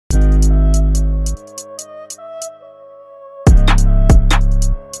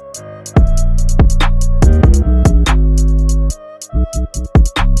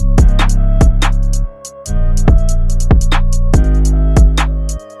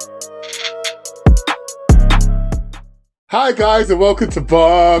Hi guys and welcome to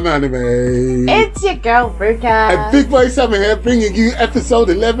Bomb Anime. It's your girl Ruka. And Big Boy Summer here bringing you episode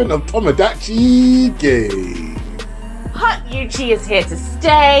 11 of Tomodachi Game. Hot Yuichi is here to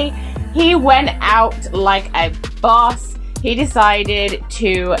stay. He went out like a boss. He decided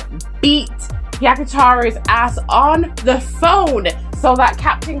to beat Hyakutaru's ass on the phone so that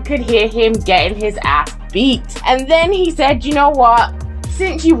Captain could hear him getting his ass beat. And then he said, you know what?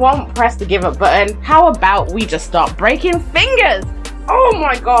 Since you won't press the give up button, how about we just start breaking fingers? Oh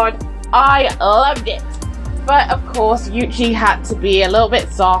my god, I loved it. But of course, Yuichi had to be a little bit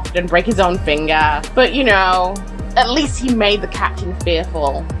soft and break his own finger. But you know, at least he made the captain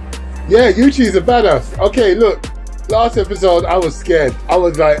fearful. Yeah, Yuichi is a badass. Okay, look, last episode I was scared. I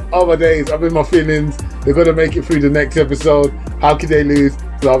was like, oh my days, I'm in my feelings. They're gonna make it through the next episode. How could they lose?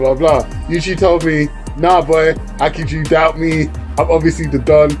 Blah, blah, blah. Yuichi told me, nah boy, how could you doubt me? I'm obviously the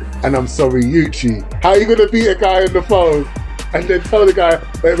Don, and I'm sorry, Yuichi. How are you gonna beat a guy on the phone and then tell the guy,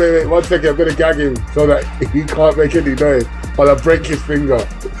 wait, 1 second, I'm gonna gag him so that he can't make any noise while I break his finger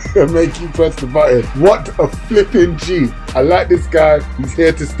and make you press the button? What a flipping G. I like this guy, he's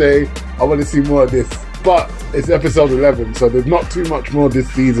here to stay. I wanna see more of this. But it's episode 11, so there's not too much more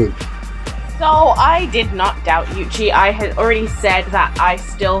this season. So I did not doubt Yuichi. I had already said that I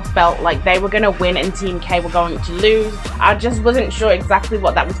still felt like they were going to win and Team K were going to lose. I just wasn't sure exactly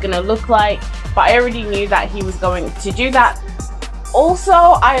what that was going to look like, but I already knew that he was going to do that. Also,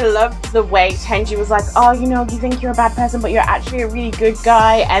 I loved the way Tenji was like, oh, you know, you think you're a bad person, but you're actually a really good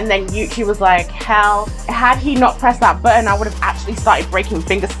guy. And then Yuichi was like, hell, had he not pressed that button, I would have actually started breaking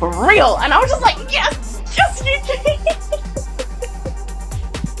fingers for real. And I was just like, yes, Yuichi.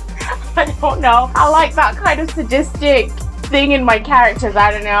 I don't know. I like that kind of sadistic thing in my characters. I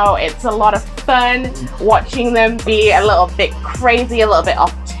don't know. It's a lot of fun watching them be a little bit crazy, a little bit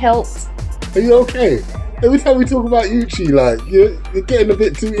off tilt. Are you okay? Every time we talk about Yuichi, like, you're getting a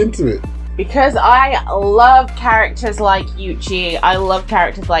bit too into it. Because I love characters like Yuichi. I love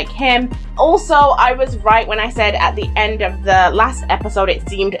characters like him. Also, I was right when I said at the end of the last episode it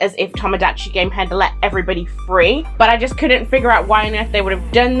seemed as if Tomodachi Game had let everybody free. But I just couldn't figure out why on earth they would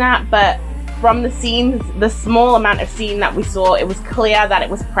have done that. But from the scenes, the small amount of scene that we saw, it was clear that it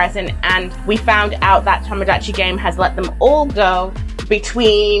was present. And we found out that Tomodachi Game has let them all go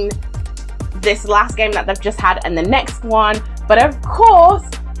between this last game that they've just had and the next one. But of course,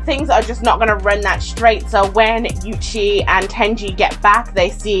 things are just not going to run that straight. So when Yuichi and Tenji get back,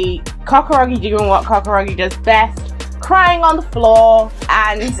 they see Kokorogi doing what Kokorogi does best, crying on the floor,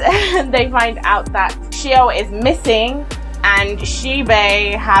 and they find out that Shihos is missing and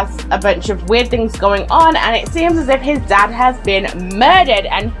Shibe has a bunch of weird things going on, and it seems as if his dad has been murdered.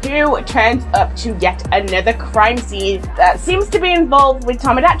 And who turns up to yet another crime scene that seems to be involved with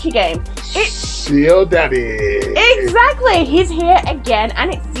Tomodachi Game? It's Shihos Daddy. Exactly, he's here again,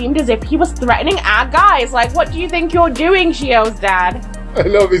 and it seemed as if he was threatening our guys. Like, what do you think you're doing, Shihos Dad?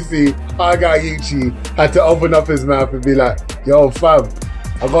 And obviously, our guy Yuichi had to open up his mouth and be like, yo fam,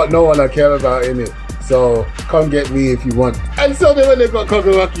 I got no one I care about in it. So come get me if you want. And so then when they got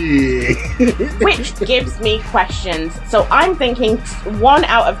kokorogi. Which gives me questions. So I'm thinking 1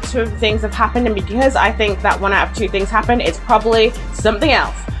 out of 2 things have happened, and because I think that 1 out of 2 things happened, it's probably something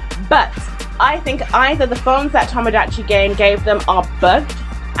else. But I think either the phones that Tomodachi Game gave them are bugged,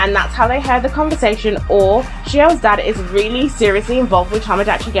 and that's how they heard the conversation, or Shihos' dad is really seriously involved with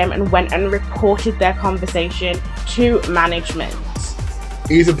Tomodachi Game and went and reported their conversation to management.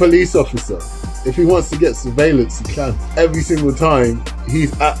 He's a police officer. If he wants to get surveillance, he can. Every single time,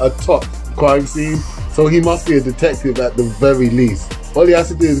 he's at a top crime scene, so he must be a detective at the very least. All he has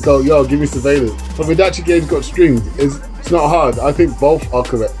to do is go, yo, give me surveillance. Tomodachi Game's got strings. It's not hard. I think both are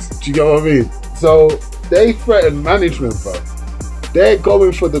correct. Do you get what I mean? So they threaten management, bro. They're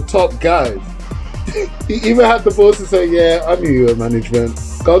going for the top guys. He even had the balls to say, yeah, I knew you were management.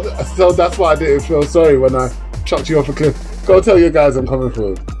 So that's why I didn't feel sorry when I chucked you off a cliff. Go tell your guys I'm coming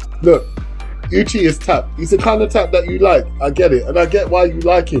for him. Look, Yuichi is tap. He's the kind of tap that you like. I get it. And I get why you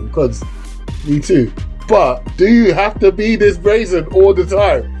like him, because me too. But do you have to be this brazen all the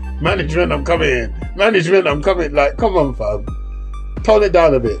time? Management, I'm coming in. Management, I'm coming. Like, come on, fam. Tone it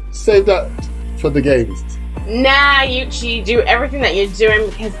down a bit. Save that for the games. Nah, Yuichi, do everything that you're doing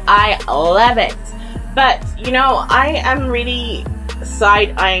because I love it. But, you know, I am really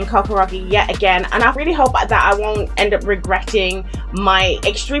side-eyeing Kokorogi yet again, and I really hope that I won't end up regretting my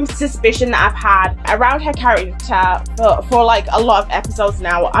extreme suspicion that I've had around her character for like a lot of episodes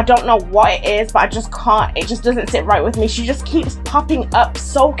now. I don't know what it is, but I just can't, it just doesn't sit right with me. She just keeps popping up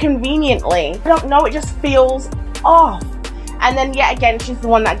so conveniently. I don't know, it just feels off. And then yet again, she's the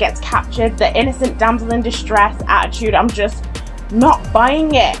one that gets captured. The innocent damsel in distress attitude, I'm just not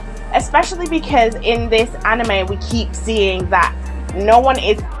buying it. Especially because in this anime, we keep seeing that no one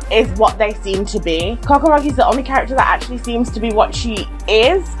is what they seem to be. Kokorogi's the only character that actually seems to be what she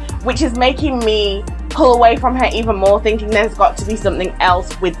is, which is making me pull away from her even more, thinking there's got to be something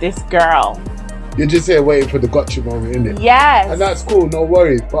else with this girl. You're just here waiting for the gotcha moment, innit? Yes. And that's cool, no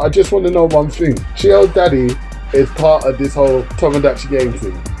worries. But I just want to know one thing. Shio's daddy is part of this whole Tomodachi game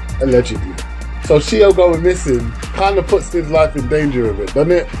thing, allegedly. So Shio going missing kind of puts his life in danger of it,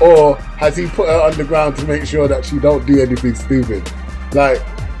 doesn't it? Or has he put her underground to make sure that she don't do anything stupid? Like,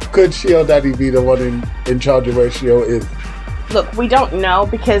 could Shio daddy be the one in charge of where Shio is? Look, we don't know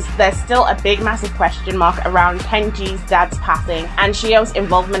because there's still a big massive question mark around Tenji's dad's passing and Shio's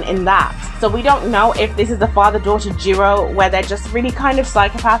involvement in that. So we don't know if this is a father-daughter duo where they're just really kind of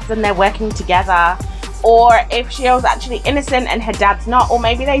psychopaths and they're working together, or if Shio's actually innocent and her dad's not, or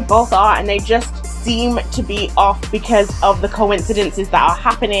maybe they both are and they just seem to be off because of the coincidences that are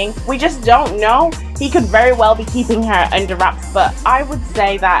happening. We just don't know. He could very well be keeping her under wraps, but I would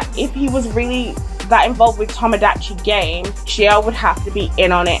say that if he was really that involved with Tomodachi game, Shio would have to be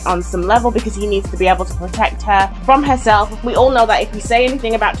in on it on some level because he needs to be able to protect her from herself. We all know that if you say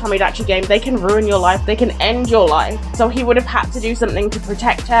anything about Tomodachi game, they can ruin your life, they can end your life. So he would have had to do something to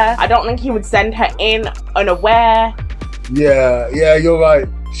protect her. I don't think he would send her in unaware. Yeah, you're right.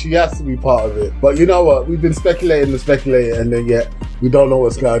 She has to be part of it. But you know what? We've been speculating and then yet we don't know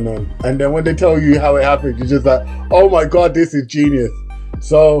what's going on. And then when they tell you how it happened, you're just like, oh my god, this is genius.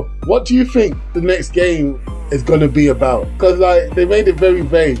 So what do you think the next game is going to be about? Because like they made it very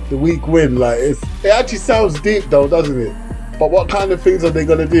vague, the weak win. Like it actually sounds deep though, doesn't it? But what kind of things are they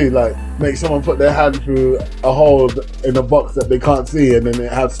going to do? Like make someone put their hand through a hole in a box that they can't see and then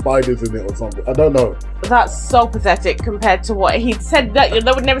it has spiders in it or something? I don't know. That's so pathetic compared to what he said, that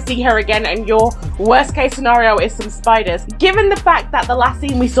they would never see her again and your worst case scenario is some spiders. Given the fact that the last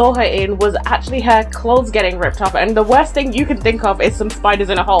scene we saw her in was actually her clothes getting ripped off and the worst thing you can think of is some spiders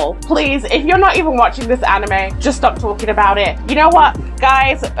in a hole. Please, if you're not even watching this anime, just stop talking about it. You know what,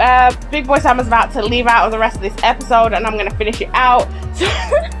 guys? Big Boy Sam is about to leave out of the rest of this episode and I'm going to finish it out.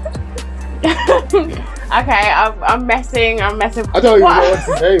 Okay, I'm messing. I don't even know what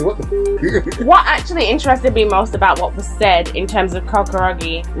to say. What the What actually interested me most about what was said in terms of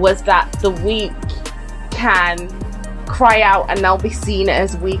kokorogi was that the weak can cry out and they'll be seen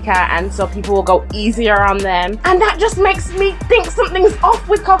as weaker and so people will go easier on them. And that just makes me think something's off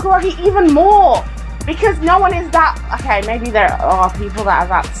with kokorogi even more. Because no one is that... Okay, maybe there are people that are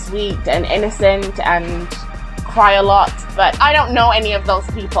that sweet and innocent and cry a lot, but I don't know any of those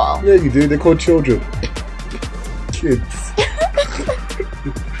people. Yeah, you do. They're called children. Kids.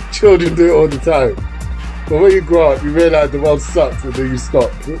 Children do it all the time. But when you grow up, you realise the world sucks and then you stop.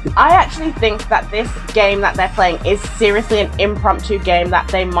 I actually think that this game that they're playing is seriously an impromptu game that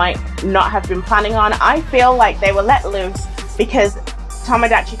they might not have been planning on. I feel like they were let loose because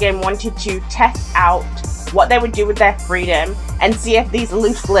Tomodachi game wanted to test out what they would do with their freedom and see if these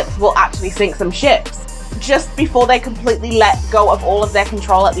loose lips will actually sink some ships. Just before they completely let go of all of their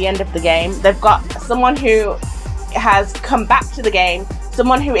control at the end of the game, they've got someone who has come back to the game,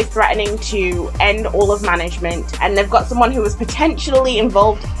 someone who is threatening to end all of management, and they've got someone who is potentially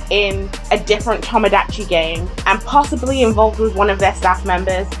involved in a different Tomodachi game and possibly involved with one of their staff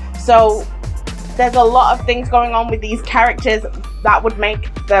members. So there's a lot of things going on with these characters that would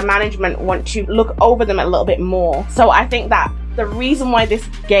make the management want to look over them a little bit more. So I think that the reason why this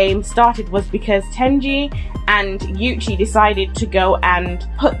game started was because Tenji and Yuichi decided to go and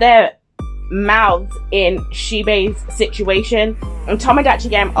put their mouths in Shibe's situation, and Tomodachi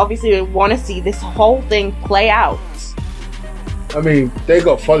game obviously want to see this whole thing play out. I mean, they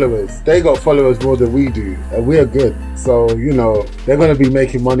got followers. They got followers more than we do, and we're good. So, you know, they're going to be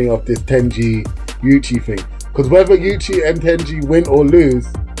making money off this Tenji Yuichi thing. Because whether Yuichi and Tenji win or lose,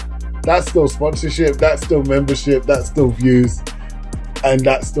 that's still sponsorship, that's still membership, that's still views, and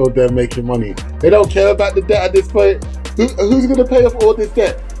that's still them making money. They don't care about the debt at this point. Who's going to pay off all this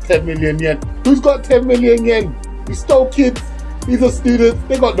debt? 10 million yen. Who's got 10 million yen? You stole kids. These are students.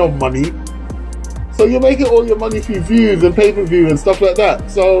 They got no money. So you're making all your money through views and pay-per-view and stuff like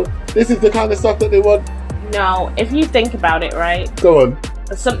that. So this is the kind of stuff that they want. No, if you think about it, right? Go on.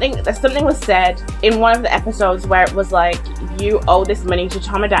 Something was said in one of the episodes where it was like, you owe this money to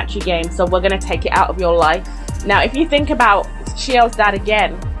Tomodachi game, so we're gonna take it out of your life. Now, if you think about Shio's dad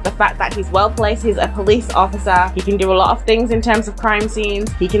again, The fact that he's well placed, he's a police officer, he can do a lot of things in terms of crime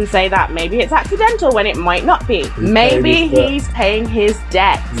scenes. He can say that maybe it's accidental when it might not be. Maybe he's paying his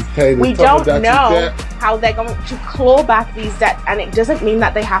debt. We don't know how they're going to claw back these debts, and it doesn't mean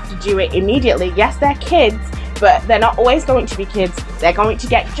that they have to do it immediately. Yes, they're kids, but they're not always going to be kids. They're going to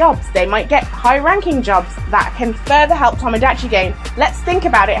get jobs. They might get high-ranking jobs that can further help Tomodachi Game. Let's think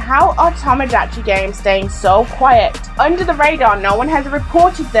about it. How are Tomodachi Games staying so quiet? Under the radar, no one has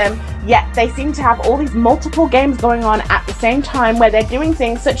reported them, yet they seem to have all these multiple games going on at the same time where they're doing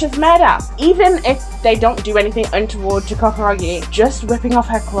things such as murder. Even if they don't do anything untoward to Kokorogi, just ripping off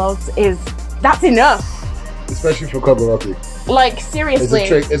her clothes that's enough. Especially for Kokorogi. Like, seriously.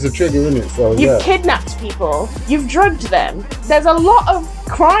 It's a trigger, isn't it? So, you've kidnapped people. You've drugged them. There's a lot of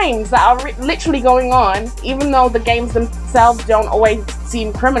crimes that are literally going on, even though the games themselves don't always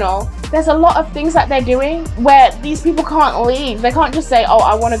seem criminal. There's a lot of things that they're doing where these people can't leave. They can't just say, oh,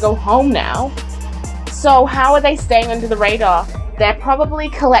 I want to go home now. So how are they staying under the radar? They're probably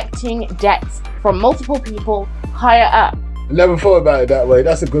collecting debts from multiple people higher up. I never thought about it that way.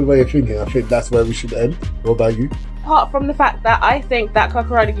 That's a good way of thinking. I think that's where we should end. What about you? Apart from the fact that I think that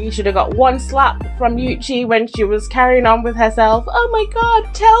Kokorogi should have got one slap from Yuichi when she was carrying on with herself. Oh my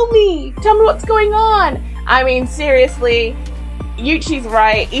god, tell me what's going on. I mean, seriously, Yuichi's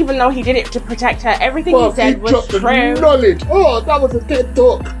right. Even though he did it to protect her, everything he said was true. Knowledge. Oh, that was a TED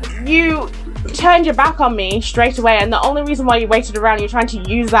talk. You turned your back on me straight away, and the only reason why you waited around, you're trying to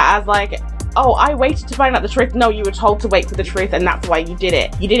use that as like, oh, I waited to find out the truth. No, you were told to wait for the truth, and that's why you did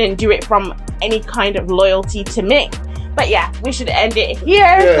it. You didn't do it from any kind of loyalty to me. But yeah, we should end it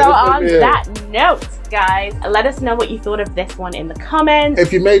here. So on that note, guys, let us know what you thought of this one in the comments.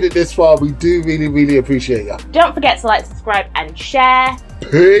 If you made it this far, we do really, really appreciate you. Don't forget to like, subscribe, and share.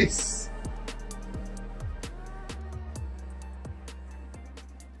 Peace.